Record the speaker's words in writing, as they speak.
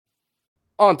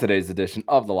on today's edition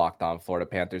of the Locked On Florida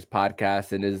Panthers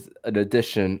podcast, and is an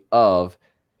edition of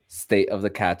State of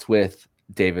the Cats with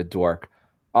David Dwork.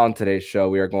 On today's show,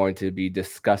 we are going to be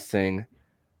discussing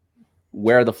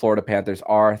where the Florida Panthers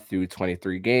are through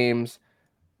 23 games,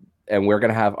 and we're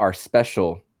going to have our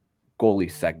special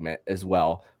goalie segment as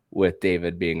well with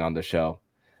David being on the show.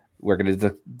 We're going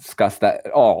to discuss that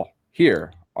all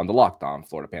here on the Locked On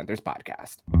Florida Panthers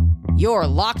podcast. Your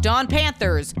Locked On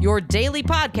Panthers, your daily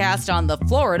podcast on the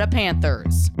Florida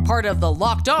Panthers. Part of the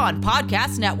Locked On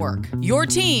Podcast Network. Your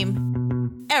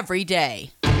team every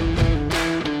day.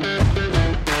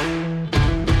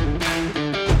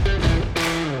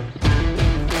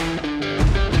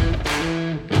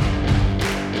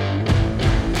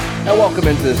 And welcome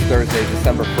into this Thursday,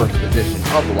 December 1st edition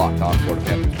of the Locked On Florida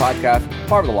Panthers podcast,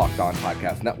 part of the Locked On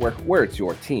Podcast Network, where it's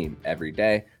your team every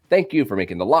day. Thank you for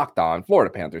making the Locked On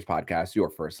Florida Panthers podcast your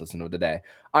first listen of the day.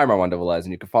 I'm Armando Velez,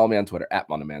 and you can follow me on Twitter at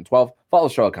MondoMan12. Follow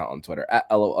the show account on Twitter at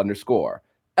LO_FLA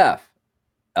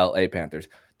Panthers.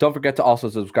 Don't forget to also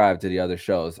subscribe to the other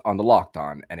shows on the Locked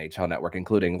On NHL Network,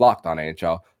 including Locked On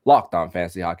NHL, Locked On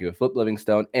Fantasy Hockey with Flip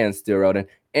Livingstone and Steel Roden,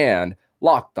 and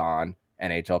Locked On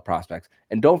NHL Prospects.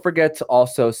 And don't forget to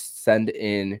also send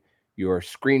in your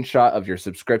screenshot of your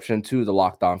subscription to the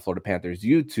Locked On Florida Panthers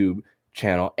YouTube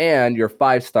channel and your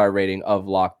 5-star rating of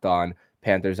Locked On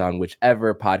Panthers on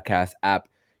whichever podcast app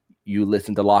you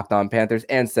listen to Locked On Panthers,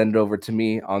 and send it over to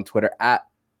me on Twitter at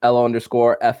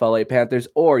LO_FLA Panthers,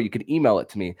 or you can email it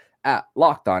to me at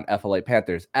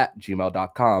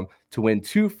LockedOnFLAPanthers@gmail.com to win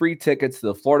 2 free tickets to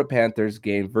the Florida Panthers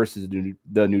game versus the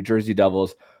New Jersey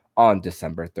Devils on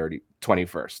December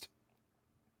 21st.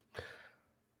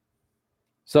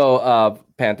 So,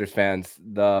 Panthers fans,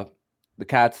 the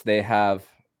Cats, they have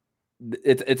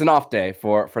it's an off day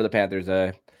for the Panthers.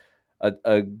 A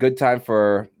good time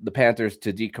for the Panthers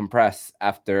to decompress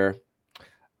after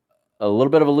a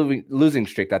little bit of a losing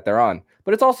streak that they're on.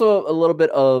 But it's also a little bit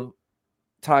of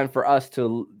time for us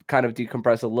to kind of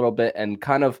decompress a little bit and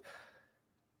kind of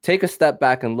take a step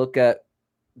back and look at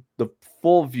the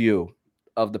full view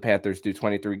of the Panthers through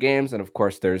 23 games. And of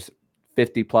course, there's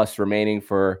 50 plus remaining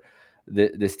for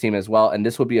this team as well. And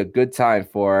this will be a good time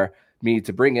for me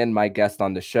to bring in my guest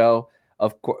on the show.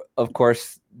 Of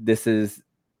course, this is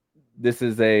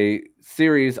a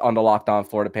series on the Locked On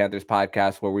Florida Panthers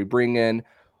podcast where we bring in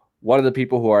one of the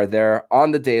people who are there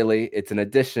on the daily. It's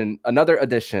another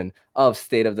edition of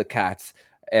State of the Cats.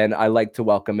 And I like to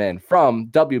welcome in from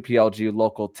WPLG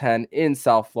Local 10 in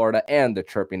South Florida and the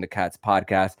Chirping the Cats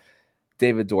podcast,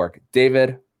 David Dwork.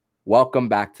 David, welcome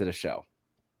back to the show.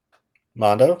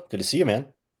 Mondo, good to see you, man.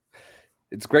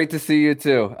 It's great to see you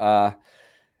too.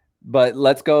 But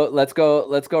let's go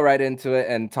right into it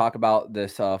and talk about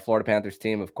this Florida Panthers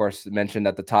team. Of course, mentioned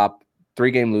at the top,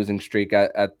 3-game losing streak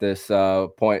at this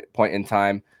point in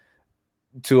time.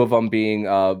 2 of them being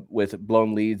with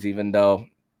blown leads, even though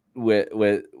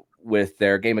with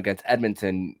their game against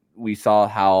Edmonton, we saw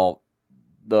how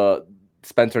the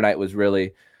Spencer Knight was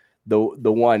really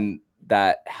the one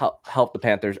that helped the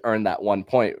Panthers earn that 1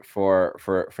 point for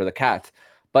the Cats.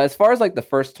 But as far as like the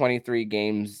first 23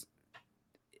 games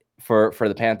for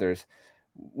the Panthers,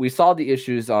 we saw the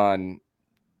issues on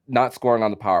not scoring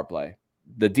on the power play.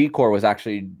 The D-core was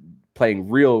actually playing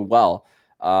real well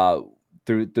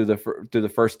through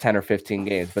the first 10 or 15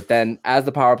 games. But then as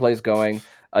the power play is going,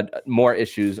 more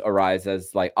issues arise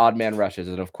as like odd man rushes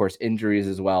and of course injuries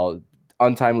as well.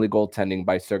 Untimely goaltending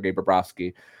by Sergei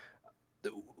Bobrovsky.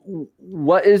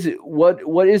 What is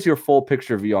your full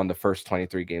picture view on the first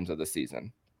 23 games of the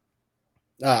season?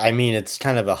 I mean, it's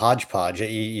kind of a hodgepodge.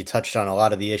 You touched on a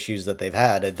lot of the issues that they've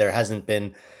had. There hasn't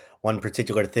been one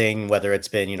particular thing, whether it's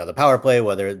been, the power play,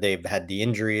 whether they've had the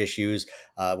injury issues,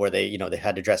 where they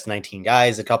had to dress 19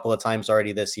 guys a couple of times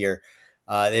already this year.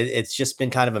 It's just been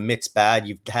kind of a mixed bag.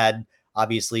 You've had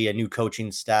obviously a new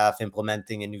coaching staff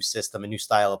implementing a new system, a new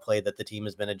style of play that the team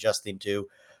has been adjusting to.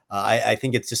 I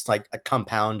think it's just like a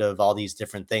compound of all these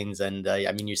different things. And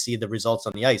I mean, you see the results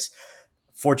on the ice.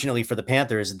 Fortunately for the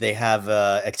Panthers, they have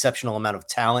an exceptional amount of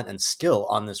talent and skill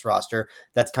on this roster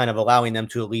that's kind of allowing them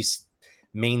to at least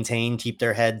keep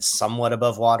their heads somewhat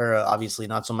above water. Obviously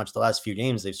not so much the last few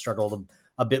games. They've struggled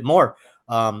a bit more.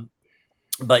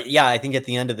 But yeah, I think at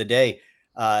the end of the day,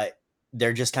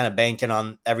 they're just kind of banking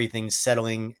on everything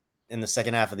settling in the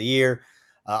second half of the year.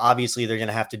 Obviously, they're going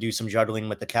to have to do some juggling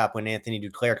with the cap when Anthony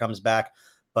Duclair comes back.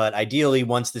 But ideally,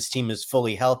 once this team is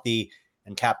fully healthy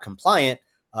and cap compliant,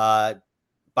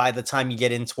 by the time you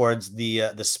get in towards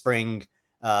the spring,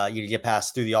 you get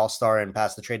past through the All-Star and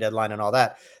past the trade deadline and all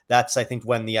that. That's, I think,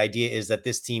 when the idea is that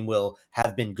this team will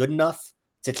have been good enough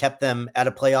to keep them at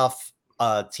a playoff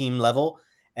team level.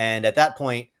 And at that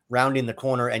point, rounding the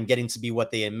corner and getting to be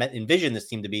what they envision this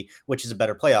team to be, which is a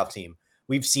better playoff team.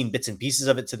 We've seen bits and pieces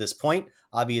of it to this point.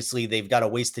 Obviously, they've got a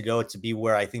ways to go to be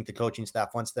where I think the coaching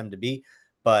staff wants them to be.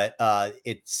 But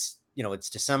it's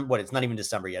December. It's not even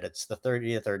December yet. It's the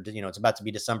 30th, or it's about to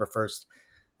be December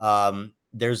 1st.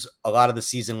 There's a lot of the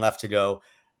season left to go.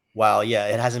 While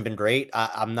it hasn't been great,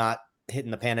 I'm not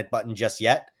hitting the panic button just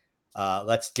yet.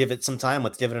 Let's give it some time.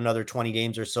 Let's give it another 20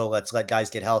 games or so. Let's let guys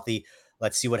get healthy.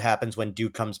 Let's see what happens when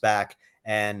Duke comes back.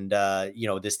 And,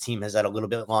 this team has had a little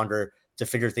bit longer to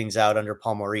figure things out under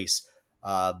Paul Maurice.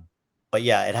 But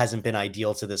it hasn't been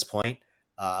ideal to this point.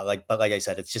 But like I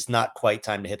said, it's just not quite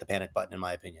time to hit the panic button, in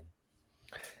my opinion.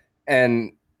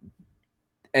 And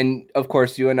of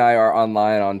course, you and I are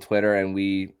online on Twitter, and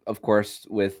we, of course,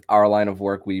 with our line of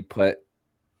work, we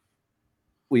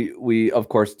of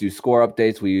course do score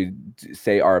updates. We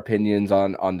say our opinions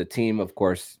on the team. Of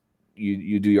course,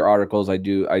 you do your articles. I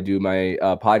do my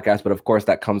podcast, but of course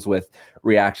that comes with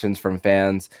reactions from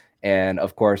fans. And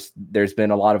of course, there's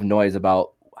been a lot of noise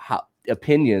about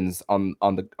opinions on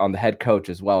the head coach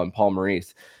as well, and Paul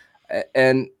Maurice.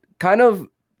 And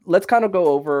let's go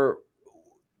over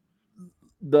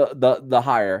the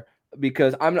hire,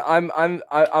 because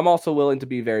I'm also willing to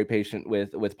be very patient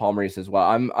with Paul Maurice as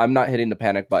well. I'm not hitting the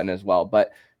panic button as well,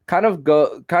 but kind of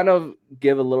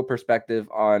give a little perspective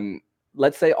on,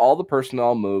 let's say, all the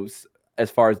personnel moves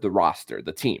as far as the roster,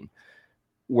 the team.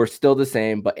 We're still the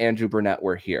same, but Andrew Brunette,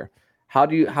 we're here.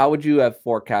 How would you have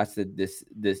forecasted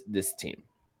this team?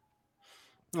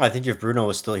 I think if Bruno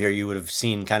was still here, you would have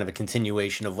seen kind of a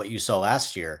continuation of what you saw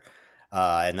last year.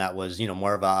 And that was,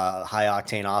 more of a high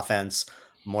octane offense,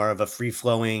 more of a free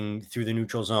flowing through the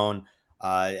neutral zone.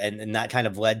 And that kind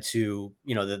of led to,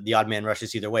 the odd man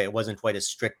rushes either way. It wasn't quite as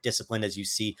strict discipline as you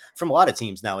see from a lot of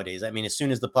teams nowadays. I mean, as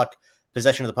soon as the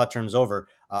possession of the puck turns over,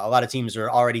 a lot of teams are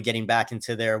already getting back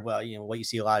into their, what you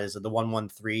see a lot is the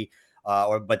 1-1-3,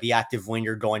 but the active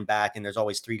winger going back, and there's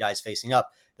always three guys facing up.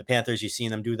 The Panthers, you've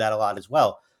seen them do that a lot as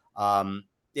well.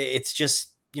 It's just,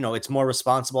 it's more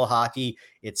responsible hockey.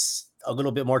 It's a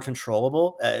little bit more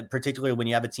controllable, particularly when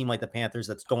you have a team like the Panthers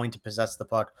that's going to possess the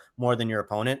puck more than your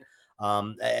opponent.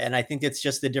 And I think it's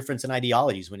just the difference in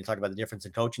ideologies when you talk about the difference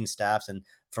in coaching staffs, and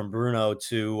from Bruno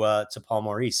to Paul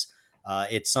Maurice.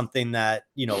 It's something that,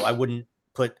 I wouldn't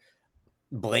put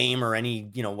blame or any,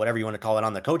 whatever you want to call it,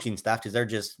 on the coaching staff, because they're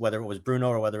just, whether it was Bruno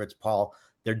or whether it's Paul,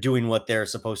 they're doing what they're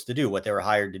supposed to do, what they were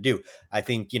hired to do. I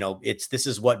think, this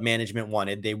is what management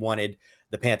wanted. They wanted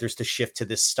the Panthers to shift to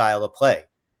this style of play.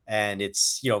 And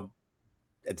it's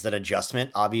an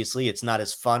adjustment. Obviously, it's not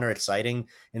as fun or exciting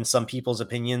in some people's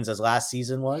opinions as last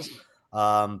season was.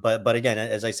 But again,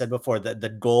 as I said before,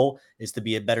 the goal is to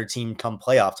be a better team come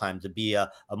playoff time, to be a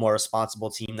more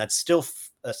responsible team that's still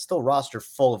a roster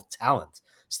full of talent,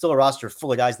 still a roster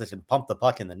full of guys that can pump the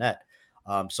puck in the net.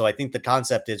 So I think the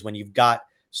concept is, when you've got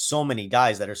so many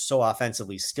guys that are so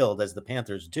offensively skilled as the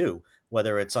Panthers do,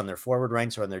 whether it's on their forward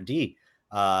ranks or on their D,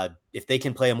 if they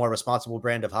can play a more responsible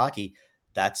brand of hockey,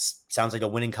 that sounds like a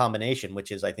winning combination,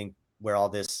 which is, I think, where all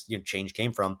this change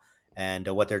came from, and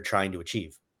what they're trying to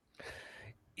achieve.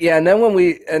 Yeah, and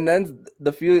then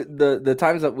the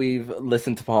times that we've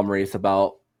listened to Paul Maurice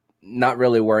about not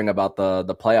really worrying about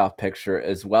the playoff picture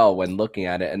as well when looking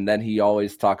at it, and then he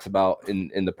always talks about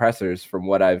in the pressers, from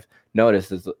what I've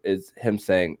noticed, is him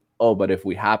saying, "Oh, but if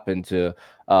we happen to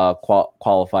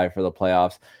qualify for the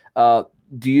playoffs,"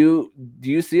 do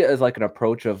you see it as like an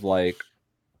approach of like?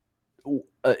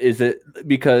 Do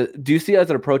you see it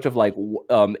as an approach of like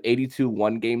 82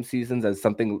 one-game seasons as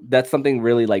something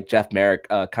really like Jeff Merrick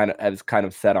has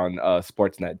said on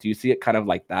Sportsnet? Do you see it kind of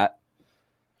like that?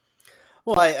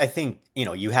 Well, I think,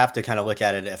 you have to kind of look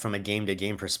at it from a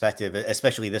game-to-game perspective,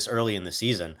 especially this early in the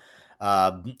season.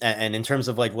 And in terms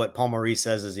of like what Paul Maurice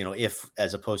says is, if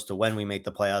as opposed to when we make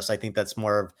the playoffs, I think that's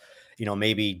more of,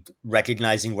 maybe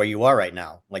recognizing where you are right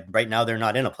now. Like right now, they're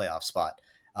not in a playoff spot.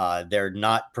 They're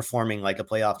not performing like a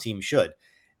playoff team should.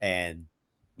 And,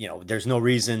 there's no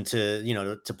reason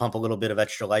to pump a little bit of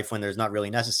extra life when there's not really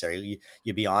necessary.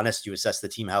 You be honest, you assess the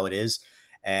team how it is.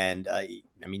 And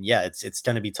it's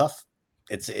going to be tough.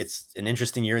 It's an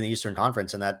interesting year in the Eastern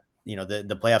Conference, and that,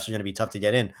 the playoffs are going to be tough to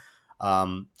get in.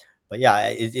 But yeah,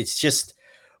 it's just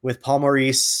with Paul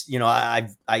Maurice,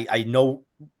 I know,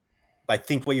 I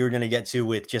think what you were going to get to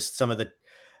with just some of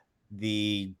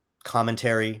the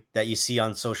commentary that you see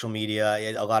on social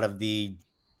media, a lot of the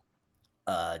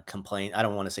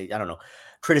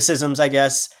criticisms, I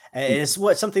guess. And it's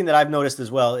something that I've noticed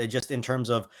as well, just in terms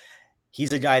of,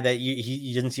 he's a guy that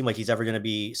he doesn't seem like he's ever going to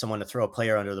be someone to throw a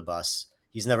player under the bus.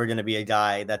 He's never going to be a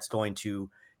guy that's going to,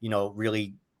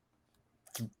 really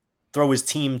throw his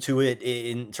team to it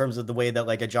in terms of the way that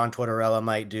like a John Tortorella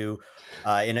might do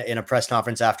in a press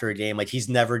conference after a game. Like he's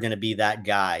never going to be that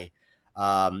guy.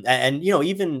 And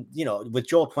even with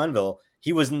Joel Quenneville,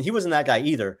 he wasn't that guy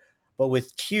either. But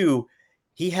with Q,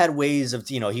 he had ways of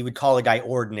he would call a guy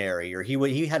ordinary, or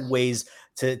he had ways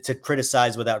to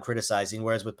criticize without criticizing.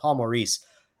 Whereas with Paul Maurice,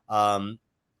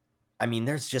 I mean,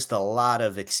 there's just a lot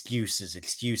of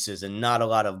excuses, and not a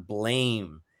lot of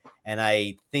blame. And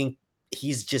I think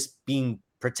he's just being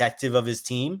protective of his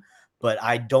team, but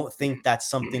I don't think that's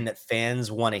something that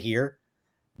fans want to hear.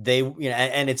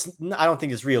 And I don't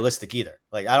think it's realistic either.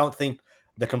 Like, I don't think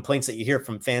the complaints that you hear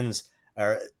from fans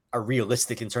are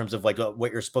realistic in terms of like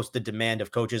what you're supposed to demand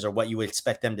of coaches or what you would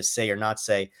expect them to say or not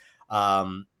say.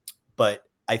 But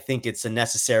I think it's a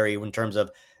necessary in terms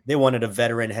of they wanted a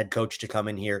veteran head coach to come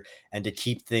in here and to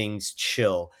keep things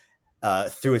chill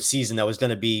through a season that was going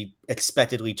to be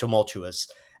expectedly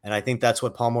tumultuous. And I think that's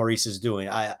what Paul Maurice is doing.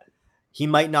 He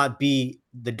might not be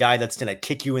the guy that's going to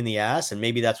kick you in the ass, and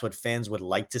maybe that's what fans would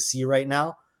like to see right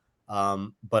now.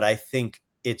 But I think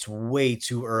it's way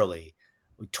too early,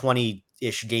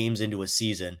 20-ish games into a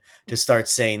season, to start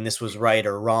saying this was right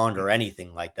or wrong or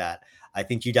anything like that. I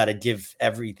think you got to give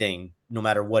everything, no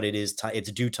matter what it is,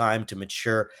 it's due time to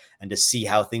mature and to see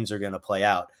how things are going to play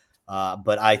out.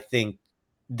 But I think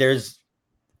there's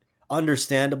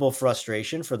understandable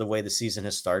frustration for the way the season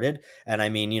has started. And I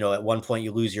mean, at one point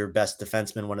you lose your best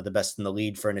defenseman, one of the best in the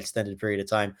league, for an extended period of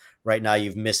time. Right now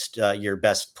you've missed your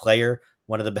best player,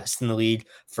 one of the best in the league,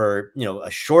 for,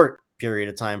 a short period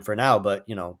of time for now. But,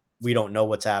 we don't know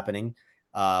what's happening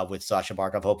with Sasha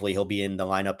Barkov. Hopefully he'll be in the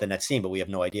lineup the next game, but we have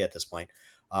no idea at this point.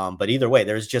 But either way,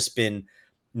 there's just been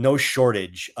no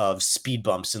shortage of speed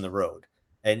bumps in the road.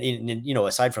 And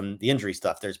aside from the injury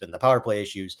stuff, there's been the power play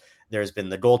issues. There's been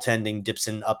the goaltending dips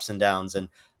and ups and downs. And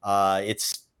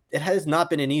it has not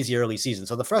been an easy early season.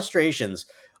 So the frustrations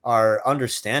are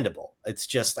understandable. It's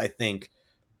just, I think,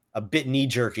 a bit knee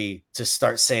jerky to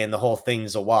start saying the whole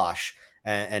thing's a wash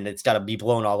and it's got to be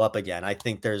blown all up again. I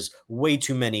think there's way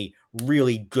too many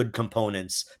really good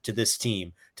components to this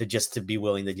team to be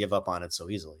willing to give up on it so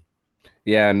easily.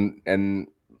 Yeah. And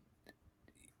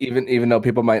even though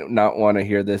people might not want to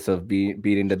hear this of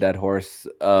beating the dead horse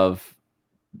of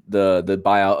the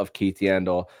buyout of Keith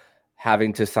Yandle,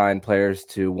 having to sign players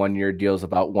to 1-year deals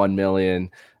about $1 million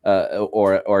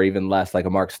or even less, like a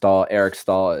Mark Stahl, Eric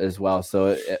Stahl as well.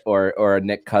 So or a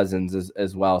Nick Cousins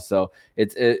as well. So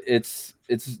it's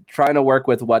trying to work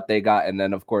with what they got, and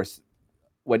then of course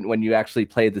when you actually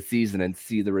play the season and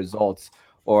see the results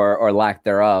or lack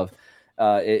thereof.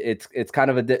 It's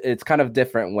kind of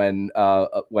different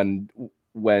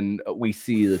when we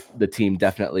see the team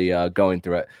definitely going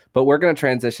through it. But we're going to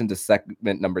transition to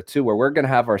segment number 2, where we're going to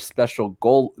have our special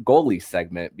goalie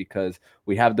segment, because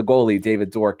we have the goalie David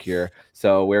Dork here.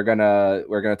 So we're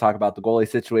gonna talk about the goalie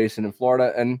situation in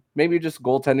Florida and maybe just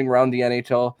goaltending around the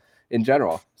NHL in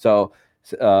general. So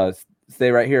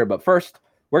stay right here. But first,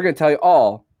 we're going to tell you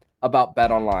all about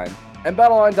BetOnline. And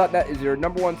BetOnline.net is your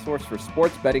number one source for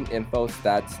sports betting info,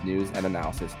 stats, news, and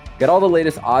analysis. Get all the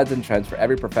latest odds and trends for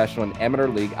every professional and amateur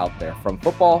league out there, from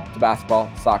football to basketball,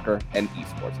 soccer, and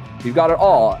esports. You've got it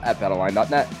all at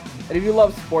BetOnline.net. And if you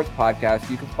love sports podcasts,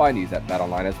 you can find these at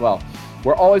BetOnline as well.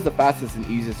 We're always the fastest and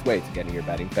easiest way to getting your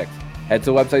betting fix. Head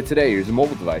to the website today, use a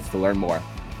mobile device to learn more.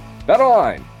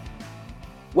 BetOnline,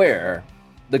 where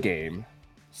the game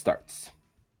starts.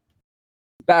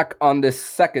 Back on this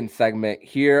second segment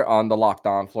here on the Locked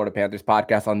On Florida Panthers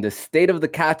podcast, on this State of the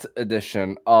Cats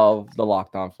edition of the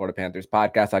Locked On Florida Panthers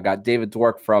podcast. I got David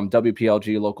Dwork from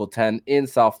WPLG Local 10 in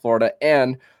South Florida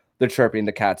and the Chirping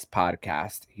the Cats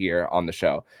podcast here on the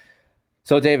show.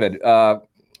 So David,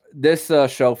 this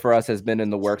show for us has been in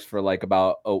the works for like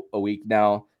about a week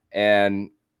now.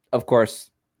 And of course,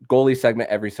 goalie segment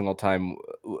every single time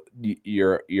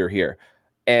you're here.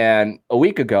 And a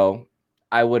week ago,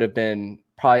 I would have been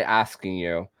probably asking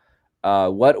you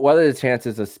what are the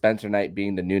chances of Spencer Knight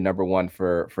being the new number 1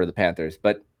 for the Panthers.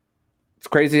 But it's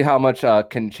crazy how much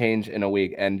can change in a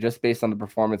week. And just based on the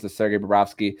performance of Sergei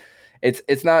Bobrovsky,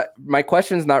 it's not, my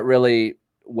question is not really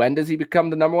when does he become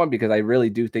the number 1, because I really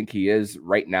do think he is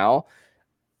right now.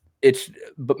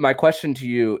 But my question to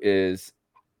you is,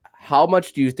 how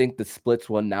much do you think the splits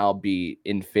will now be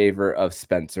in favor of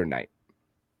Spencer Knight?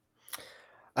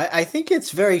 I think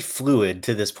it's very fluid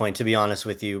to this point, to be honest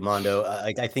with you, Mondo.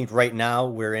 I think right now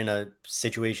we're in a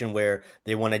situation where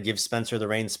they want to give Spencer the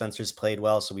reins. Spencer's played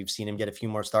well, so we've seen him get a few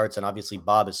more starts, and obviously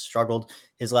Bob has struggled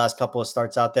his last couple of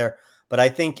starts out there. But I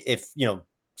think if,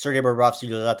 Sergei Bobrovsky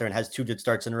goes out there and has 2 good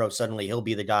starts in a row, suddenly he'll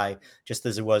be the guy, just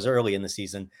as it was early in the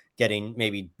season, getting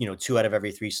maybe, 2 out of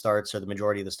every 3 starts or the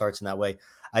majority of the starts in that way.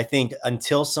 I think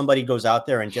until somebody goes out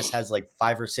there and just has like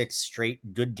 5 or 6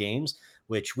 straight good games,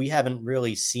 which we haven't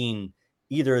really seen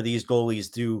either of these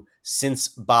goalies do since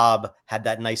Bob had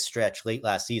that nice stretch late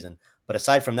last season. But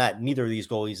aside from that, neither of these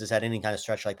goalies has had any kind of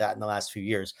stretch like that in the last few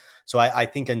years. So I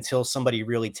think until somebody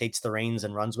really takes the reins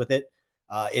and runs with it,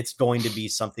 it's going to be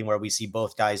something where we see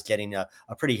both guys getting a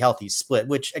pretty healthy split,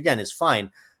 which again is fine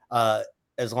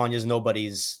as long as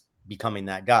nobody's becoming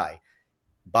that guy.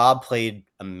 Bob played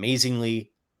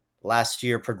amazingly last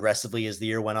year, progressively as the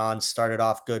year went on. Started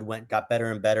off good, got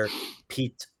better and better.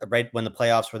 Peaked right when the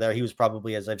playoffs were there. He was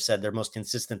probably, as I've said, their most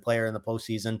consistent player in the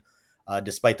postseason,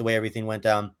 despite the way everything went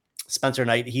down. Spencer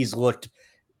Knight,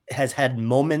 has had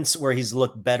moments where he's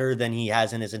looked better than he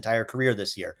has in his entire career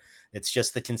this year. It's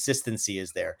just the consistency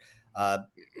is there.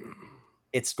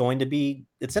 It's going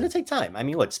to take time. I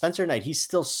mean, look, Spencer Knight, he's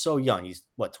still so young. He's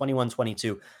 21,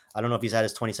 22. I don't know if he's had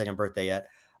his 22nd birthday yet.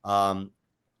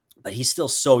 But he's still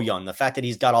so young. The fact that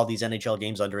he's got all these NHL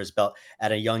games under his belt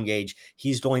at a young age,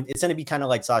 it's going to be kind of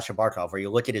like Sasha Barkov, where you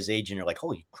look at his age and you're like,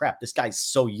 holy crap, this guy's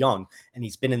so young. And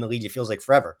he's been in the league, it feels like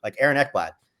forever. Like Aaron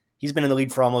Ekblad, he's been in the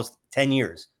league for almost 10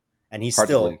 years. And he's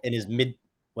still in his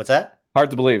what's that? Hard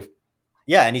to believe.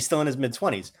 Yeah, and he's still in his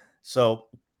mid-20s. So,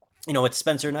 it's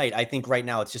Spencer Knight. I think right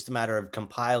now it's just a matter of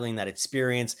compiling that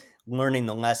experience, learning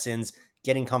the lessons,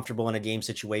 getting comfortable in a game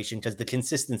situation, because the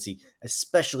consistency,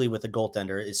 especially with a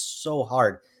goaltender, is so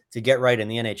hard to get right in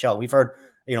the NHL. We've heard,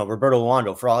 Roberto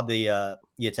Luongo, for all the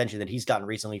attention that he's gotten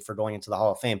recently for going into the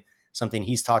Hall of Fame, something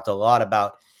he's talked a lot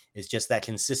about is just that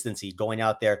consistency, going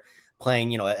out there,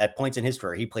 playing, at points in his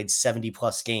career, he played 70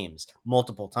 plus games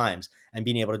multiple times and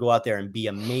being able to go out there and be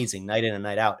amazing night in and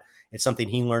night out. It's something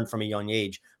he learned from a young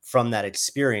age from that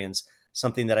experience,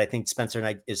 something that I think Spencer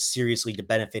Knight is seriously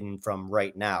benefiting from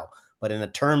right now. But in the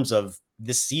terms of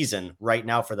this season right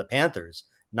now for the Panthers,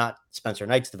 not Spencer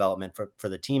Knight's development for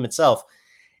the team itself,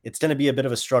 it's going to be a bit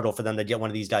of a struggle for them to get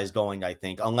one of these guys going, I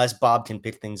think, unless Bob can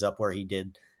pick things up where he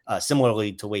did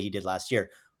similarly to the way he did last year.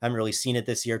 I haven't really seen it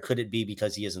this year. Could it be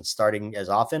because he isn't starting as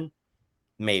often?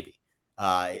 Maybe.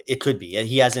 It could be.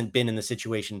 He hasn't been in the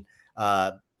situation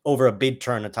over a big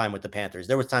turn of time with the Panthers.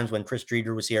 There was times when Chris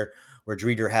Driedger was here where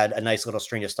Driedger had a nice little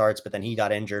string of starts, but then he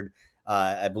got injured.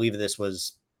 I believe this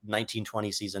was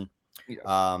 1920 season.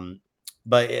 Yeah.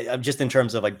 But just in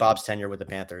terms of like Bob's tenure with the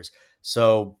Panthers.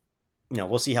 So,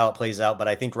 we'll see how it plays out. But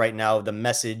I think right now the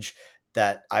message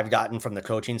that I've gotten from the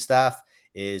coaching staff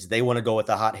is they want to go with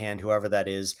the hot hand, whoever that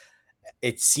is.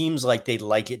 It seems like they'd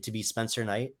like it to be Spencer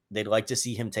Knight. They'd like to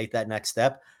see him take that next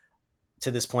step.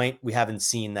 To this point, we haven't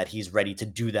seen that he's ready to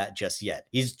do that just yet.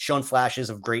 He's shown flashes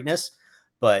of greatness,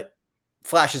 but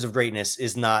flashes of greatness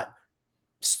is not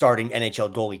starting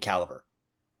NHL goalie caliber.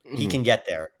 Mm-hmm. He can get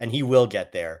there, and he will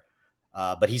get there,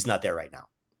 but he's not there right now.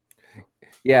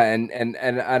 Yeah, and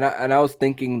I was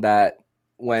thinking that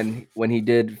when he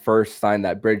did first sign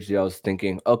that bridge deal, I was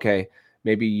thinking, okay,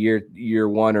 maybe year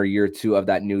 1 or year 2 of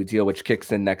that new deal, which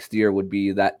kicks in next year, would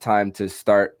be that time to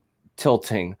start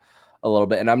tilting a little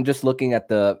bit. And I'm just looking at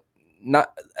the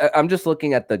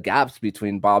gaps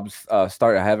between Bob's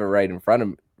start. I have it right in front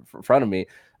of me.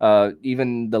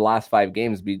 Even the last 5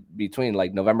 games between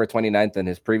like November 29th and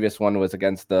his previous one was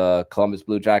against the Columbus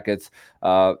Blue Jackets,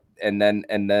 and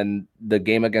then the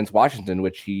game against Washington,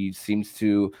 which he seems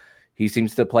to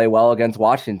play well against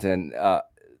Washington,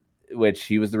 which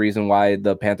he was the reason why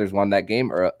the Panthers won that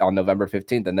game on November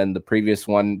 15th, and then the previous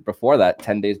one before that,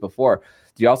 10 days before.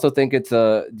 Do you also think it's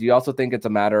a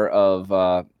matter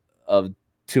of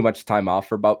too much time off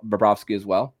for Bobrovsky as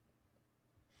well?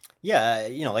 Yeah,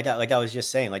 like I was just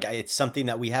saying, like it's something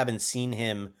that we haven't seen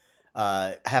him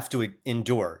have to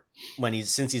endure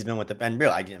since he's been with and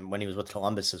really when he was with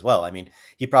Columbus as well. I mean,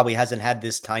 he probably hasn't had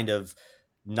this kind of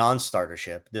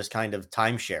non-startership, this kind of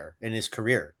timeshare in his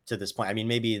career to this point. I mean,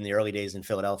 maybe in the early days in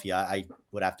Philadelphia, I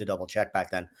would have to double check back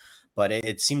then, but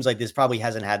it seems like this probably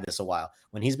hasn't had this a while.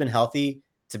 When he's been healthy,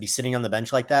 to be sitting on the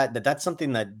bench like that's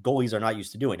something that goalies are not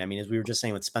used to doing. I mean, as we were just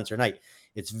saying with Spencer Knight,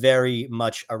 it's very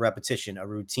much a repetition, a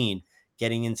routine,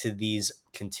 getting into these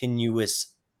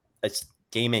continuous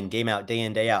game in, game out, day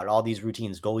in, day out, all these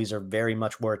routines. Goalies are very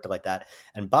much worked like that.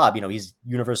 And Bob, he's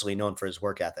universally known for his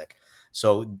work ethic.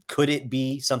 So could it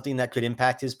be something that could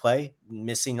impact his play,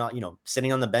 missing on,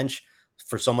 sitting on the bench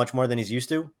for so much more than he's used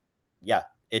to? Yeah,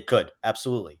 it could.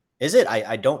 Absolutely. Is it?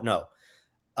 I don't know.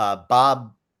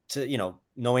 Bob,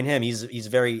 knowing him, he's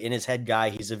very in his head guy.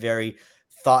 He's a very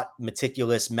thought,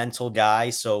 meticulous, mental guy.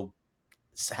 So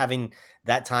having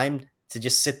that time to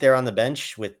just sit there on the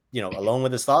bench with, alone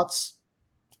with his thoughts?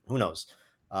 Who knows?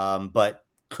 But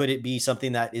could it be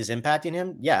something that is impacting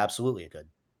him? Yeah, absolutely it could.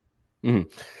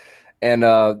 Mhm. And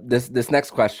this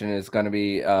next question is going to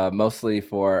be mostly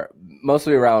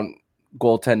around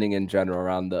goaltending in general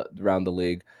around the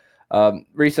league.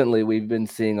 Recently, we've been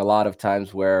seeing a lot of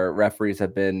times where referees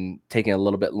have been taking a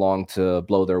little bit long to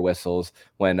blow their whistles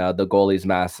when the goalie's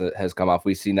mask has come off.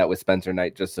 We've seen that with Spencer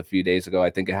Knight just a few days ago. I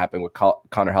think it happened with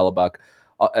Connor Hellebuck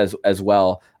as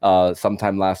well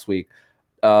sometime last week.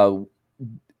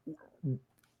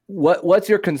 What's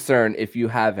your concern, if you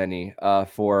have any,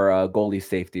 for goalie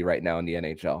safety right now in the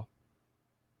NHL?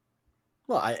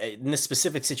 Well, in this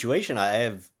specific situation, I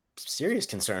have serious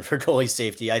concern for goalie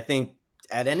safety. I think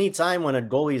at any time when a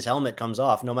goalie's helmet comes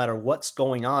off, no matter what's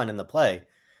going on in the play,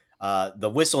 the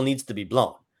whistle needs to be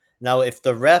blown. Now, if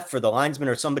the ref or the linesman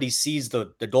or somebody sees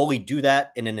the goalie do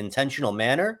that in an intentional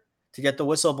manner to get the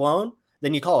whistle blown,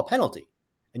 then you call a penalty,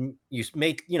 and you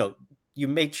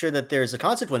make sure that there's a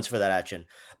consequence for that action.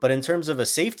 But in terms of a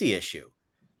safety issue,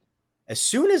 as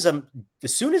soon as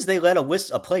they let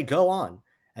a play go on,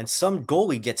 and some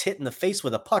goalie gets hit in the face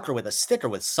with a puck or with a stick or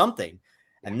with something,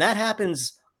 and that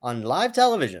happens on live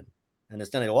television, and it's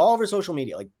going to go all over social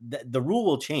media, like the rule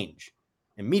will change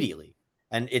immediately.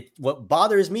 And what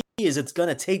bothers me is it's going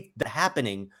to take the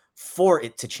happening for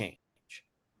it to change,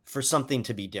 for something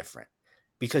to be different,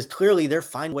 because clearly they're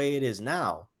fine the way it is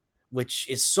now, which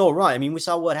is so wrong. I mean, we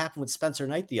saw what happened with Spencer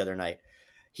Knight the other night.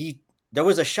 There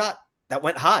was a shot that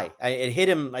went high. It hit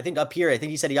him, I think, up here. I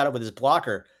think he said he got it with his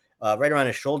blocker right around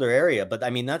his shoulder area. But I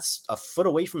mean, that's a foot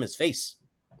away from his face.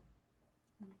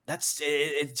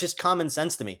 It's just common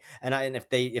sense to me. And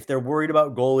if they're worried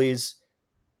about goalies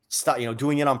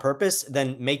doing it on purpose,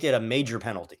 then make it a major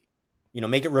penalty.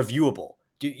 Make it reviewable.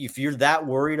 If you're that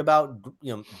worried about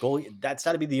goalie, that's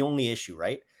got to be the only issue,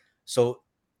 right? So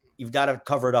you've got to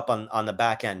cover it up on the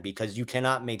back end, because you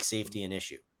cannot make safety an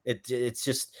issue.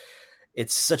 It's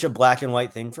such a black and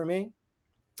white thing for me.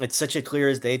 It's such a clear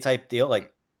as day type deal.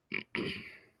 Like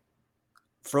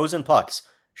frozen pucks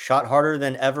shot harder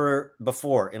than ever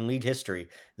before in league history.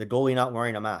 The goalie not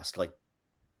wearing a mask, like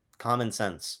common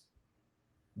sense.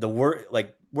 The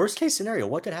worst case scenario,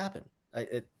 what could happen?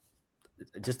 It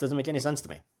just doesn't make any sense to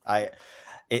me.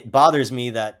 It bothers me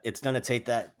that it's going to take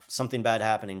that something bad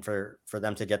happening for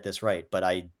them to get this right.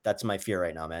 But that's my fear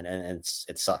right now, man. And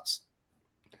it sucks.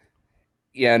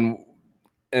 Yeah.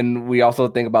 And we also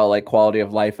think about like quality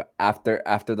of life after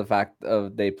the fact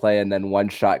of they play, and then one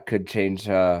shot could change.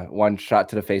 One shot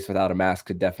to the face without a mask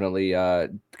could definitely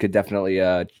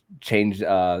change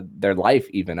their life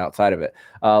even outside of it.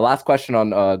 Last question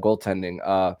on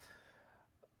goaltending.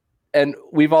 And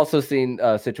we've also seen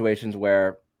situations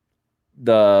where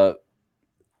the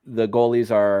goalies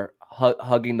are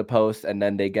hugging the post, and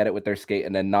then they get it with their skate,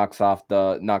 and then knocks off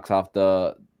the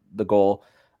goal.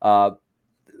 How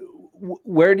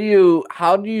do you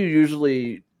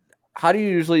usually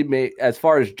make, as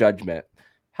far as judgment,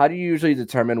 how do you usually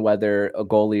determine whether a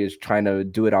goalie is trying to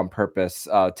do it on purpose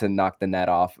to knock the net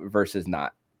off versus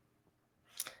not?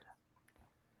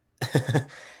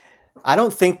 I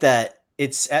don't think that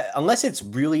it's unless it's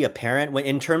really apparent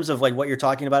in terms of like what you're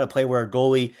talking about, a play where a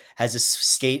goalie has his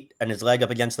skate and his leg up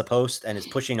against the post and is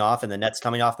pushing off and the net's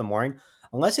coming off the mooring,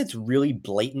 unless it's really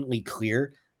blatantly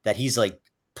clear that he's like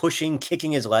pushing,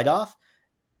 kicking his leg off,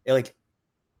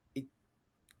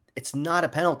 it's not a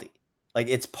penalty. Like,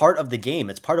 it's part of the game.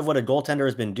 It's part of what a goaltender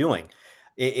has been doing.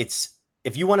 It's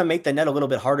if you want to make the net a little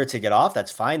bit harder to get off,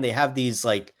 that's fine. They have these,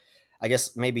 like, I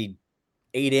guess maybe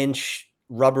 8-inch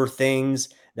rubber things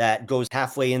that goes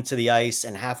halfway into the ice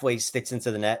and halfway sticks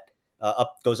into the net,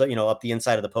 up the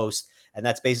inside of the post. And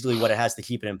that's basically what it has to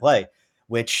keep it in play,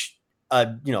 which,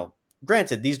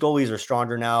 granted, these goalies are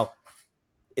stronger now.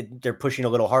 They're pushing a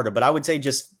little harder, but I would say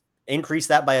just increase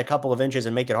that by a couple of inches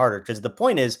and make it harder. Because the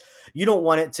point is, you don't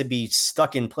want it to be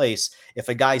stuck in place. If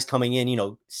a guy's coming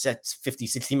in, sets 50,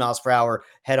 60 miles per hour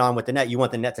head on with the net, you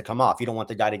want the net to come off. You don't want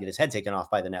the guy to get his head taken off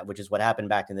by the net, which is what happened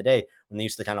back in the day when they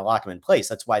used to kind of lock him in place.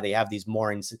 That's why they have these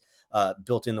moorings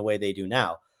built in the way they do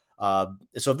now.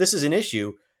 So if this is an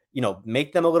issue,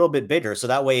 make them a little bit bigger. So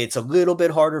that way it's a little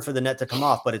bit harder for the net to come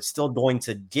off, but it's still going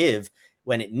to give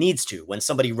when it needs to, when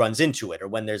somebody runs into it or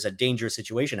when there's a dangerous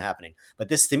situation happening. But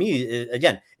this, to me,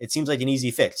 again, it seems like an easy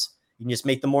fix. You can just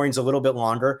make the moorings a little bit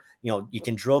longer. You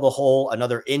can drill the hole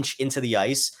another inch into the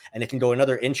ice, and it can go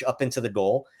another inch up into the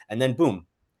goal. And then boom,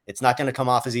 it's not going to come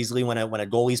off as easily when a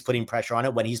goalie's putting pressure on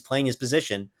it, when he's playing his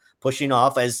position, pushing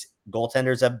off, as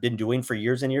goaltenders have been doing for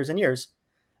years and years and years.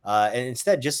 And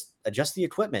instead, just adjust the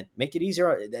equipment, make it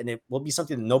easier, and it will be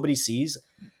something that nobody sees.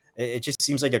 It just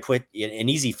seems like an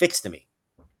easy fix to me.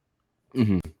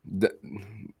 Mm-hmm.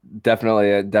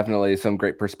 Definitely some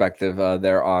great perspective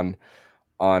there on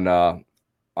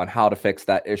how to fix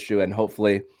that issue, and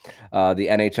hopefully the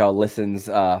NHL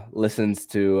listens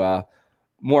to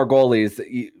more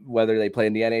goalies, whether they play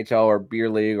in the NHL or beer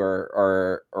league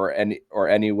or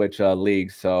any which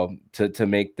league. So to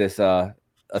make this a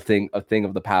thing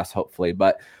of the past, hopefully.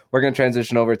 But we're gonna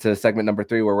transition over to segment number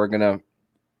 3, where we're gonna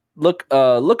look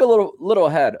a little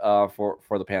ahead for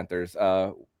the Panthers.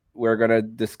 We're gonna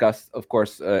discuss, of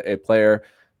course, a player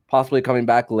possibly coming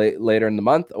back later in the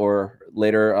month or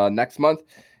later next month,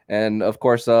 and of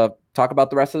course talk about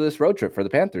the rest of this road trip for the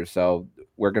Panthers. So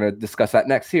we're gonna discuss that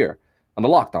next here on the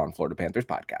Locked On Florida Panthers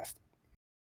podcast.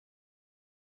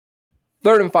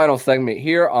 Third and final segment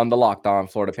here on the Locked On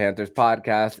Florida Panthers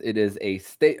podcast. It is a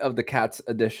State of the Cats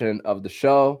edition of the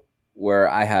show, where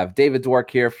I have David Dwork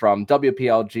here from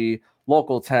WPLG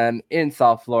Local 10 in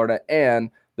South Florida and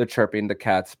the Chirping the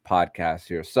Cats podcast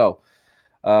here. So,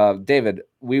 David,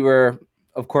 we were,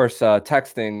 of course,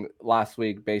 texting last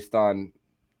week based on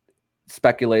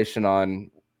speculation on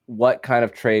what kind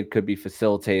of trade could be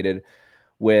facilitated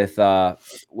with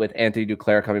Anthony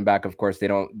Duclair coming back. Of course, they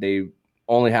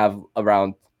only have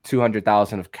around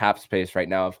 200,000 of cap space right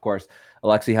now. Of course,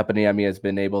 Alexei Heponiemi has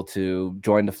been able to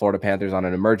join the Florida Panthers on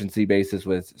an emergency basis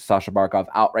with Sasha Barkov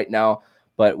out right now.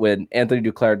 But when Anthony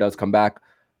Duclair does come back,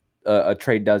 a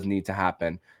trade does need to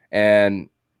happen. And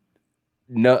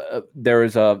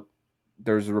there's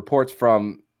reports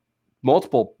from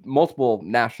multiple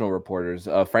national reporters,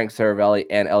 Frank Saravelli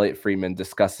and Elliot Friedman,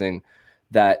 discussing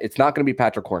that it's not going to be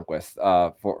Patrick Hornquist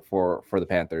for the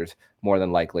Panthers, more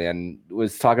than likely. And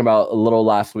was talking about a little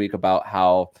last week about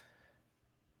how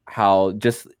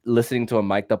just listening to him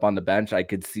mic'd up on the bench, I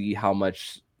could see how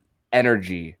much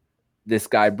energy this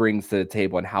guy brings to the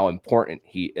table and how important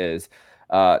he is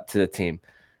to the team.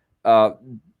 I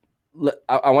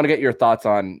want to get your thoughts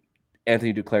on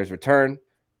Anthony Duclair's return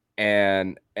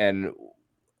and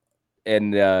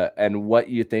what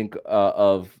you think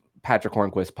of Patrick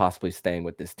Hornquist possibly staying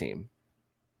with this team.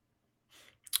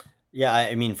 Yeah,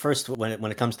 I mean, first, when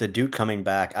it comes to Duke coming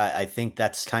back, I think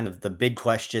that's kind of the big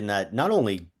question that not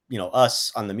only,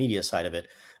 us on the media side of it,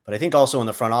 but I think also in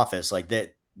the front office, like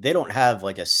that they don't have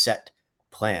like a set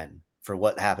plan for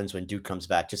what happens when Duke comes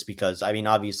back, just because, I mean,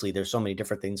 obviously there's so many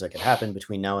different things that could happen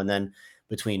between now and then,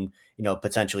 between,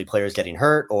 potentially players getting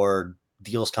hurt or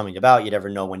deals coming about. You never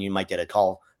know when you might get a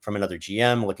call from another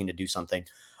GM looking to do something.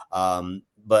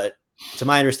 But to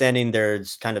my understanding,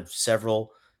 there's kind of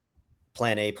several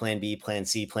plan A, plan B, plan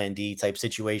C, plan D type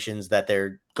situations that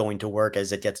they're going to work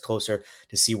as it gets closer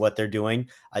to see what they're doing.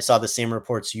 I saw the same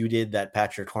reports you did that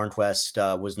Patrick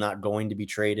Hornquist was not going to be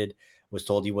traded, was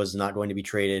told he was not going to be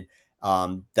traded.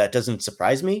 That doesn't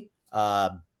surprise me.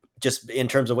 Just in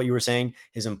terms of what you were saying,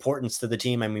 his importance to the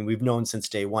team. I mean, we've known since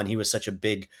day one, he was such a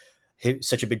big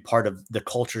part of the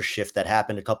culture shift that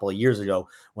happened a couple of years ago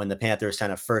when the Panthers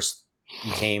kind of first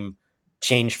became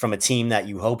changed from a team that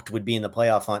you hoped would be in the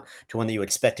playoff hunt to one that you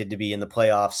expected to be in the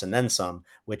playoffs and then some,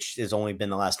 which has only been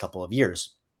the last couple of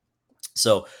years.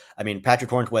 So, I mean,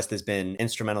 Patrick Hornquist has been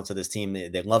instrumental to this team.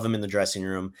 They love him in the dressing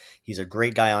room. He's a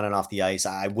great guy on and off the ice.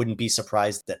 I wouldn't be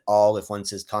surprised at all if once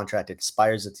his contract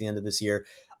expires at the end of this year,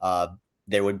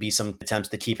 there would be some attempts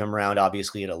to keep him around,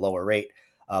 obviously at a lower rate,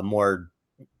 more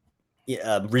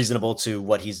reasonable to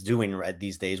what he's doing right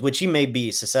these days, which he may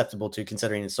be susceptible to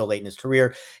considering it's so late in his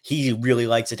career. He really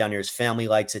likes it down here. His family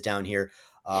likes it down here.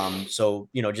 So,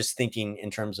 just thinking in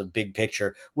terms of big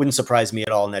picture, wouldn't surprise me at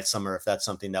all next summer if that's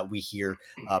something that we hear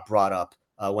brought up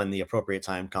when the appropriate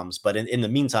time comes. But in the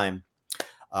meantime,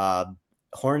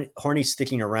 Horny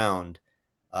sticking around,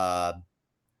 that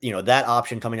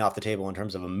option coming off the table in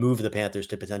terms of a move the Panthers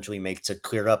to potentially make to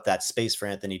clear up that space for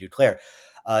Anthony Duclair.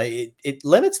 It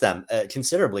limits them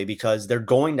considerably because they're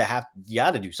going to have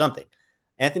to do something.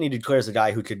 Anthony Duclair is a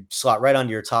guy who could slot right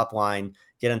onto your top line,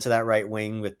 get into that right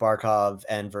wing with Barkov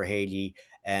and Verhaeghe,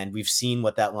 and we've seen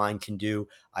what that line can do.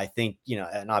 I think,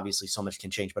 and obviously so much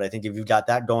can change, but I think if you've got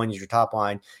that going as your top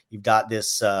line, you've got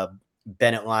this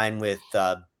Bennett line with,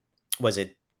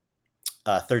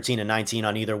 13 and 19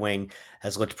 on either wing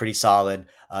has looked pretty solid.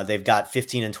 They've got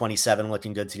 15 and 27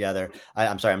 looking good together.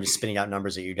 I'm sorry, I'm just spitting out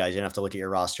numbers at you guys. You don't have to look at your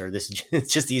roster.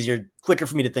 It's just easier, quicker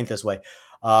for me to think this way.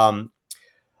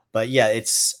 But yeah,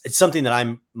 it's something that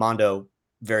I'm, Mondo,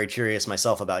 very curious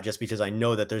myself about, just because I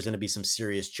know that there's going to be some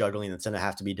serious juggling that's going to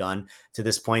have to be done. To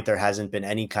this point, there hasn't been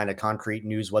any kind of concrete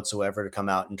news whatsoever to come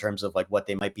out in terms of like what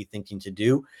they might be thinking to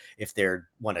do, if they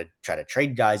want to try to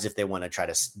trade guys, if they want to try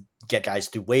to get guys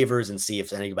through waivers and see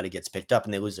if anybody gets picked up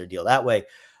and they lose their deal that way.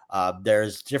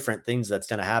 There's different things that's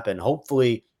going to happen.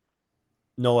 Hopefully,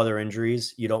 no other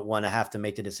injuries. You don't want to have to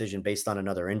make a decision based on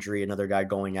another injury, another guy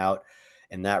going out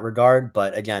in that regard.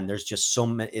 But again, there's just so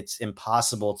many, it's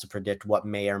impossible to predict what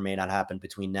may or may not happen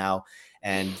between now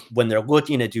and when they're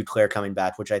looking at Duclair coming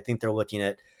back, which I think they're looking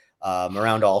at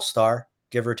around All-Star,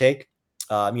 give or take.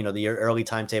 The early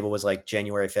timetable was like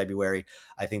January, February.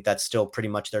 I think that's still pretty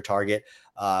much their target.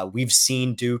 We've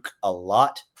seen Duke a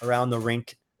lot around the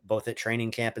rink, both at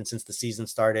training camp and since the season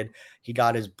started. He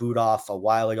got his boot off a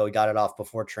while ago. He got it off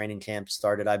before training camp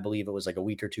started. I believe it was like a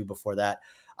week or two before that.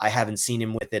 I haven't seen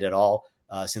him with it at all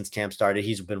since camp started.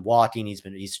 He's been walking.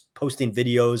 He's posting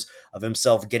videos of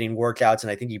himself getting workouts.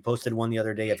 And I think he posted one the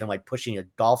other day of him like pushing a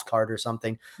golf cart or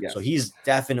something. Yes. So he's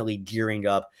definitely gearing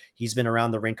up. He's been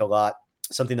around the rink a lot.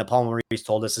 Something that Paul Maurice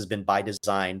told us has been by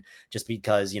design, just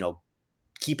because,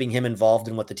 keeping him involved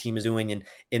in what the team is doing and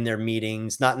in their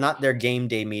meetings, not their game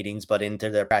day meetings, but into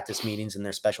their practice meetings and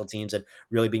their special teams, and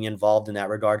really being involved in that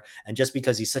regard. And just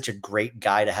because he's such a great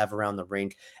guy to have around the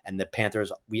rink, and the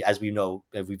Panthers, as we know,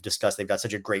 we've discussed, they've got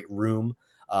such a great room.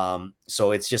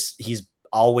 So it's just, he's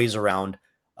always around.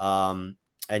 And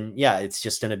yeah, it's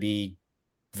just going to be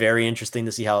very interesting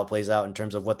to see how it plays out in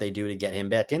terms of what they do to get him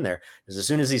back in there. Because as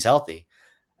soon as he's healthy,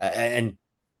 and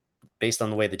based on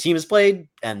the way the team has played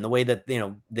and the way that,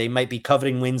 they might be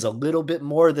coveting wins a little bit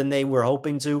more than they were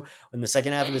hoping to in the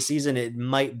second half of the season, it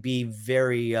might be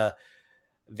very,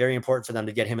 very important for them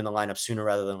to get him in the lineup sooner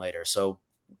rather than later. So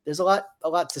there's a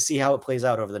lot to see how it plays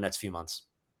out over the next few months.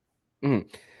 Mm-hmm.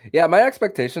 Yeah, my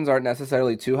expectations aren't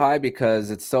necessarily too high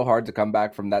because it's so hard to come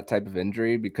back from that type of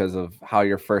injury because of how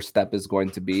your first step is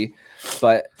going to be.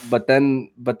 But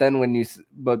then when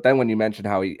you mentioned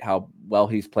how well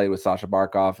he's played with Sasha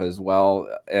Barkov as well,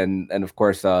 and of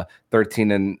course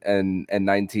 13 and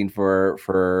 19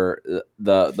 for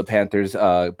the Panthers,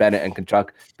 Bennett and Tkachuk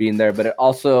being there, but it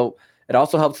also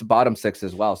helps the bottom six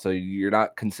as well. So you're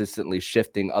not consistently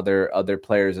shifting other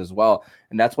players as well,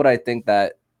 and that's what I think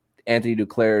that Anthony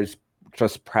Duclair's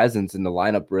just presence in the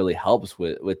lineup really helps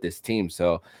with this team.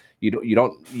 So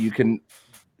you can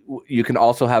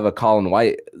also have a Colin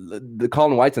White. The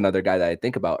Colin White's another guy that I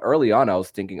think about. Early on, I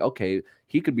was thinking, okay,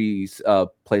 he could be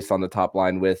placed on the top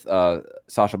line with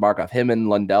Sasha Barkov. Him and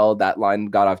Lundell, that line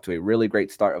got off to a really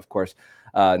great start. Of course,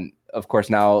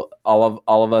 now all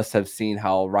of us have seen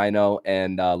how Rhino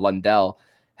and Lundell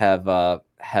have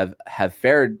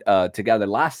fared together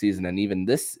last season and even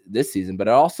this season. But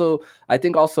I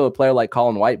think also a player like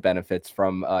Colin White benefits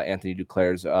from Anthony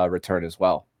Duclair's return as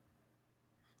well.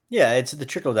 Yeah, it's the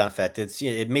trickle down effect.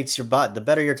 It makes the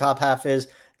better your top half is,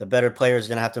 the better players are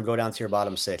going to have to go down to your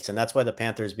bottom six. And that's why the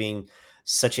Panthers, being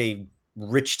such a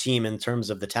rich team in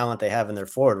terms of the talent they have in their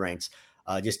forward ranks,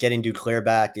 just getting Duclair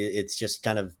back, it's just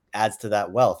kind of adds to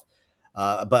that wealth.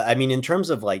 But I mean, in terms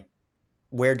of like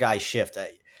where guys shift,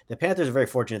 the Panthers are very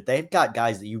fortunate. They've got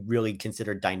guys that you really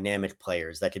consider dynamic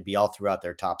players that could be all throughout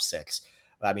their top six.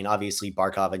 I mean, obviously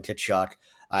Barkov and Tkachuk,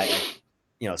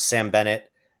 Sam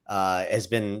Bennett has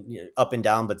been up and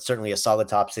down, but certainly a solid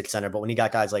top six center. But when you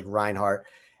got guys like Reinhart,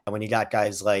 and when you got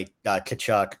guys like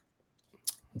Tkachuk,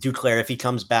 Duclair, if he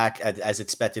comes back as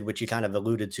expected, which you kind of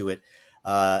alluded to it,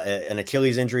 an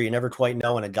Achilles injury, you never quite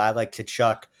know. And a guy like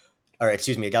Duclair,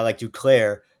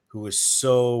 who is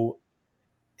so,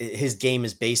 his game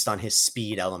is based on his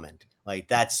speed element. Like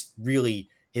that's really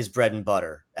his bread and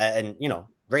butter. And,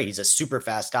 great. He's a super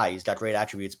fast guy. He's got great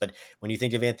attributes. But when you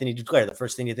think of Anthony Duclair, the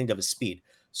first thing you think of is speed.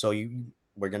 So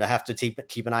we're going to have to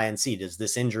keep an eye and see, does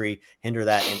this injury hinder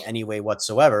that in any way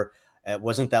whatsoever? It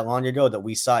wasn't that long ago that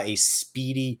we saw a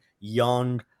speedy,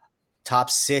 young,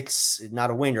 top six, not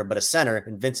a winger, but a center,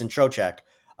 in Vincent Trocheck,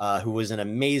 who was an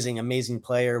amazing, amazing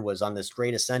player, was on this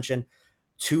great ascension.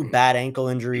 2 bad ankle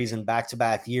injuries in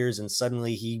back-to-back years, and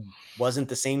suddenly he wasn't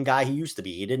the same guy he used to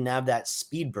be. He didn't have that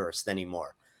speed burst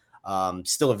anymore.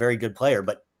 Still a very good player,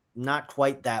 but not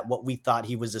quite that what we thought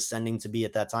he was ascending to be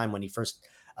at that time when he first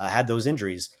had those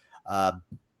injuries.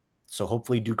 So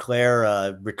hopefully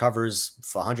Duclair recovers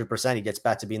 100%. He gets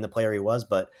back to being the player he was,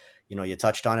 but you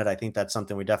touched on it. I think that's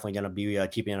something we're definitely going to be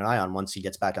keeping an eye on once he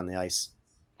gets back on the ice.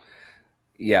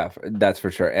 Yeah, that's for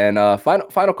sure. And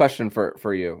final question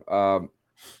for you.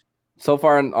 So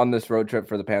far on this road trip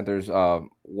for the Panthers,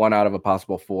 1 out of a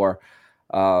possible 4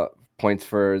 points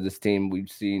for this team. We've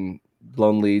seen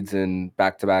blown leads in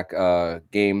back-to-back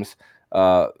games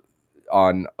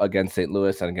against St.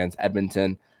 Louis and against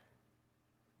Edmonton.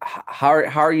 How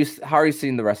are you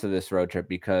seeing the rest of this road trip?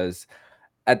 Because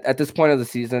at this point of the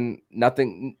season,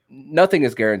 nothing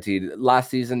is guaranteed.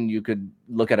 Last season, you could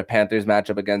look at a Panthers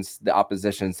matchup against the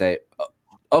opposition and say,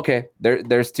 okay,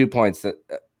 there's 2 points,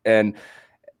 and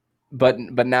but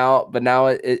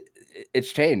now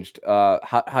it's changed.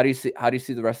 How do you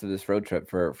see the rest of this road trip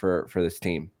for this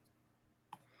team?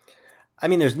 I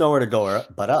mean, there's nowhere to go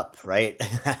but up, right?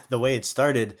 The way it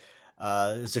started,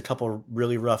 there's a couple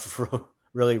really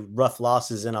rough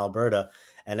losses in Alberta,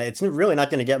 and it's really not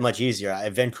going to get much easier.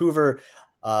 Vancouver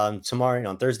tomorrow,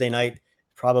 on Thursday night,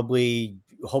 probably,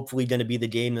 hopefully, going to be the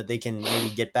game that they can maybe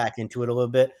get back into it a little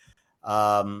bit.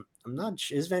 I'm not.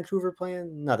 Is Vancouver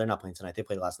playing? No, they're not playing tonight. They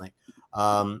played last night.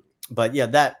 But yeah,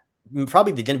 that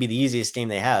probably going to be the easiest game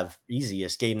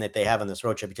that they have on this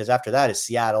road trip, because after that is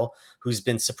Seattle, who's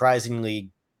been surprisingly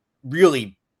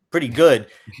really pretty good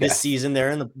this season.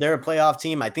 They're a playoff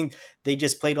team. I think they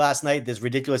just played last night this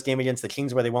ridiculous game against the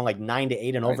Kings where they won like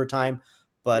 9-8 in overtime.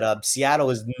 But Seattle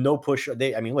is no push.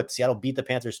 Seattle beat the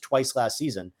Panthers twice last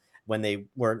season when they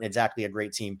weren't exactly a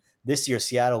great team. This year,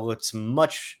 Seattle looks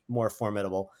much more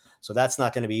formidable. So that's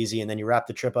not going to be easy. And then you wrap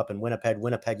the trip up in Winnipeg.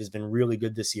 Winnipeg has been really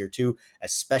good this year too,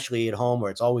 especially at home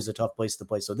where it's always a tough place to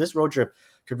play. So this road trip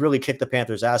could really kick the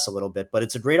Panthers' ass a little bit, but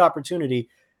it's a great opportunity,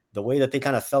 the way that they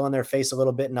kind of fell on their face a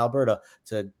little bit in Alberta,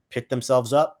 to pick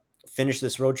themselves up, finish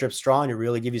this road trip strong, and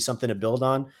really give you something to build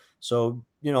on. So,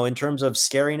 in terms of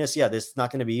scariness, this is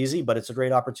not going to be easy, but it's a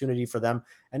great opportunity for them.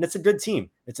 And it's a good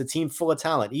team. It's a team full of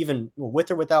talent. Even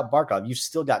with or without Barkov, you've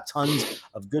still got tons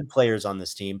of good players on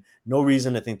this team. No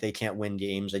reason to think they can't win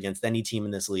games against any team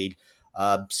in this league.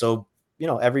 So,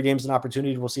 every game's an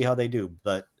opportunity. We'll see how they do,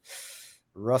 but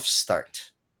rough start.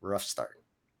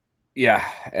 Yeah.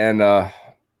 And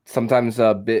sometimes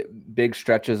big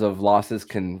stretches of losses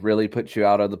can really put you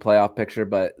out of the playoff picture.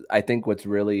 But I think what's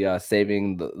really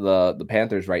saving the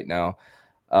Panthers right now,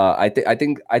 I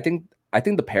think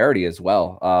the parity as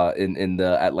well in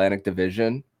the Atlantic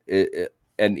Division,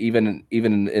 and even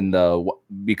in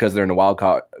because they're in a wild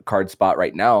card spot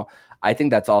right now. I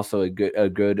think that's also a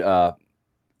good.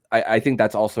 I think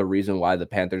that's also a reason why the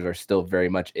Panthers are still very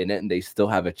much in it, and they still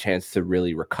have a chance to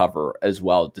really recover as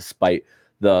well, despite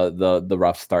the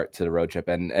rough start to the road trip.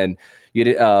 And you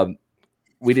did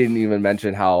we didn't even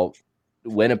mention how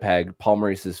Winnipeg, Paul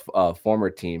Maurice's former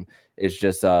team, is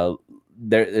just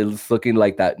it's looking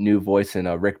like that new voice in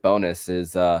Rick Bowness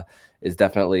is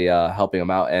definitely helping him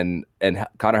out, and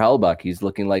Connor Hellebuyck, he's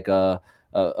looking like a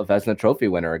Vezina Trophy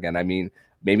winner again. I mean,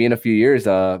 maybe in a few years,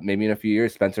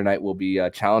 Spencer Knight will be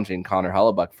challenging Connor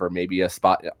Hellebuyck for maybe a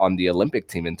spot on the Olympic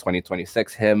team in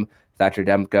 2026. Him, Thatcher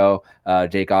Demko,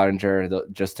 Jake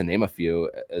Ottinger, just to name a few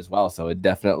as well. So it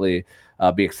definitely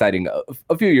be exciting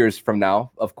a few years from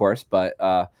now, of course. But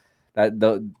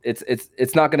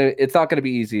it's not gonna be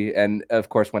easy. And of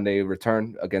course, when they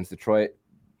return against Detroit,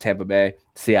 Tampa Bay,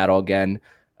 Seattle again,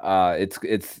 it's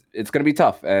gonna be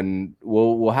tough. And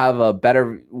we'll have a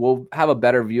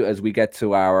better view as we get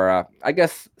to our I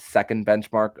guess second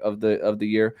benchmark of the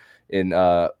year in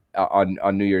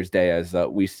on New Year's Day, as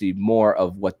we see more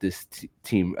of what this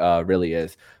team really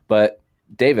is. But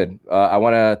David, I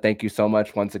want to thank you so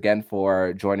much once again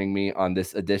for joining me on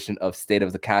this edition of State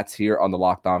of the Cats here on the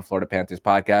Locked On Florida Panthers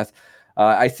podcast.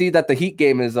 I see that the Heat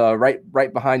game is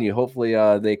right behind you. Hopefully,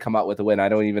 they come out with a win. I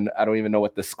don't even know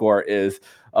what the score is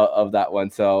of that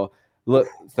one. So look,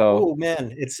 oh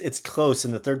man, it's close,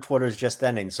 and the third quarter is just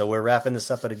ending. So we're wrapping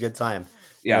this up at a good time.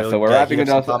 Yeah, so we're wrapping it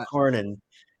up. Popcorn and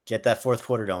get that fourth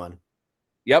quarter going.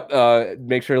 Yep.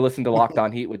 Make sure to listen to Locked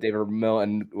On Heat with David Mill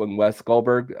and Wes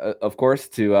Goldberg, of course,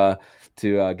 to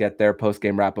get their post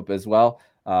game wrap up as well.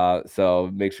 So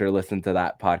make sure to listen to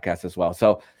that podcast as well.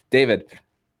 So David,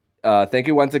 thank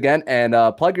you once again, and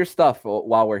plug your stuff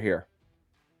while we're here.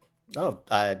 Oh,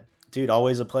 dude,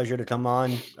 always a pleasure to come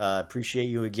on. Appreciate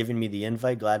you giving me the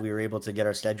invite. Glad we were able to get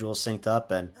our schedules synced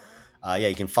up. And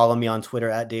you can follow me on Twitter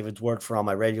at David's Work for all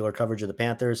my regular coverage of the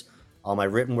Panthers. All my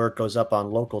written work goes up on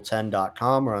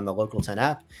local10.com or on the Local 10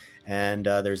 app. And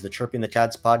there's the Chirping the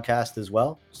Cats podcast as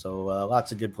well. So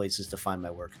lots of good places to find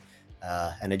my work.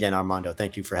 And again, Armando,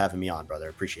 thank you for having me on, brother.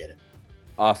 Appreciate it.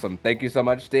 Awesome. Thank you so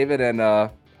much, David. And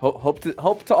hope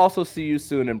to also see you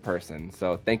soon in person.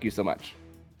 So thank you so much.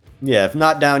 Yeah, if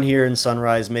not down here in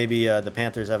Sunrise, maybe the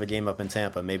Panthers have a game up in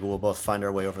Tampa. Maybe we'll both find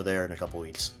our way over there in a couple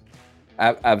weeks.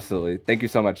 Absolutely. Thank you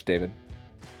so much, David.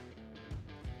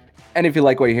 And if you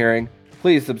like what you're hearing,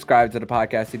 please subscribe to the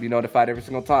podcast to be notified every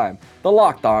single time the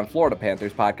Locked On Florida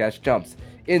Panthers podcast jumps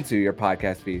into your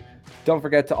podcast feed. Don't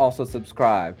forget to also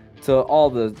subscribe to all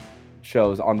the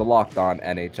shows on the Locked On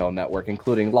NHL network,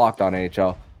 including Locked On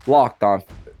NHL, Locked On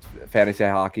Fantasy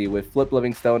Hockey with Flip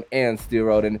Livingstone and Stu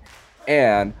Roden,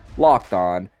 and Locked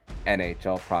On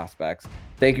NHL Prospects.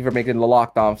 Thank you for making the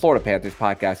Locked On Florida Panthers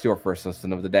podcast your first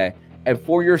listen of the day. And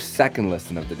for your second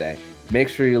listen of the day, make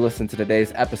sure you listen to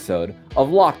today's episode of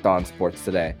Locked On Sports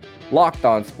Today. Locked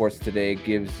On Sports Today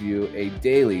gives you a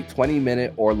daily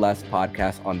 20-minute or less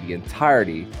podcast on the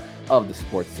entirety of the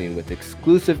sports scene with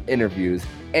exclusive interviews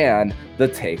and the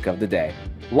take of the day.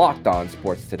 Locked On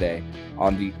Sports Today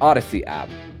on the Odyssey app,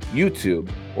 YouTube,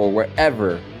 or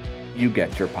wherever you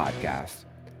get your podcasts.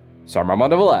 So I'm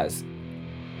Armando Velez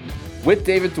with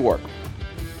David Dwork,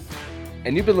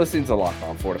 and you've been listening to the Locked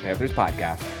On Florida Panthers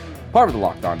podcast, part of the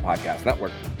Locked On Podcast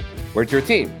Network. We're your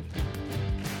team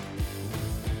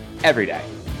every day.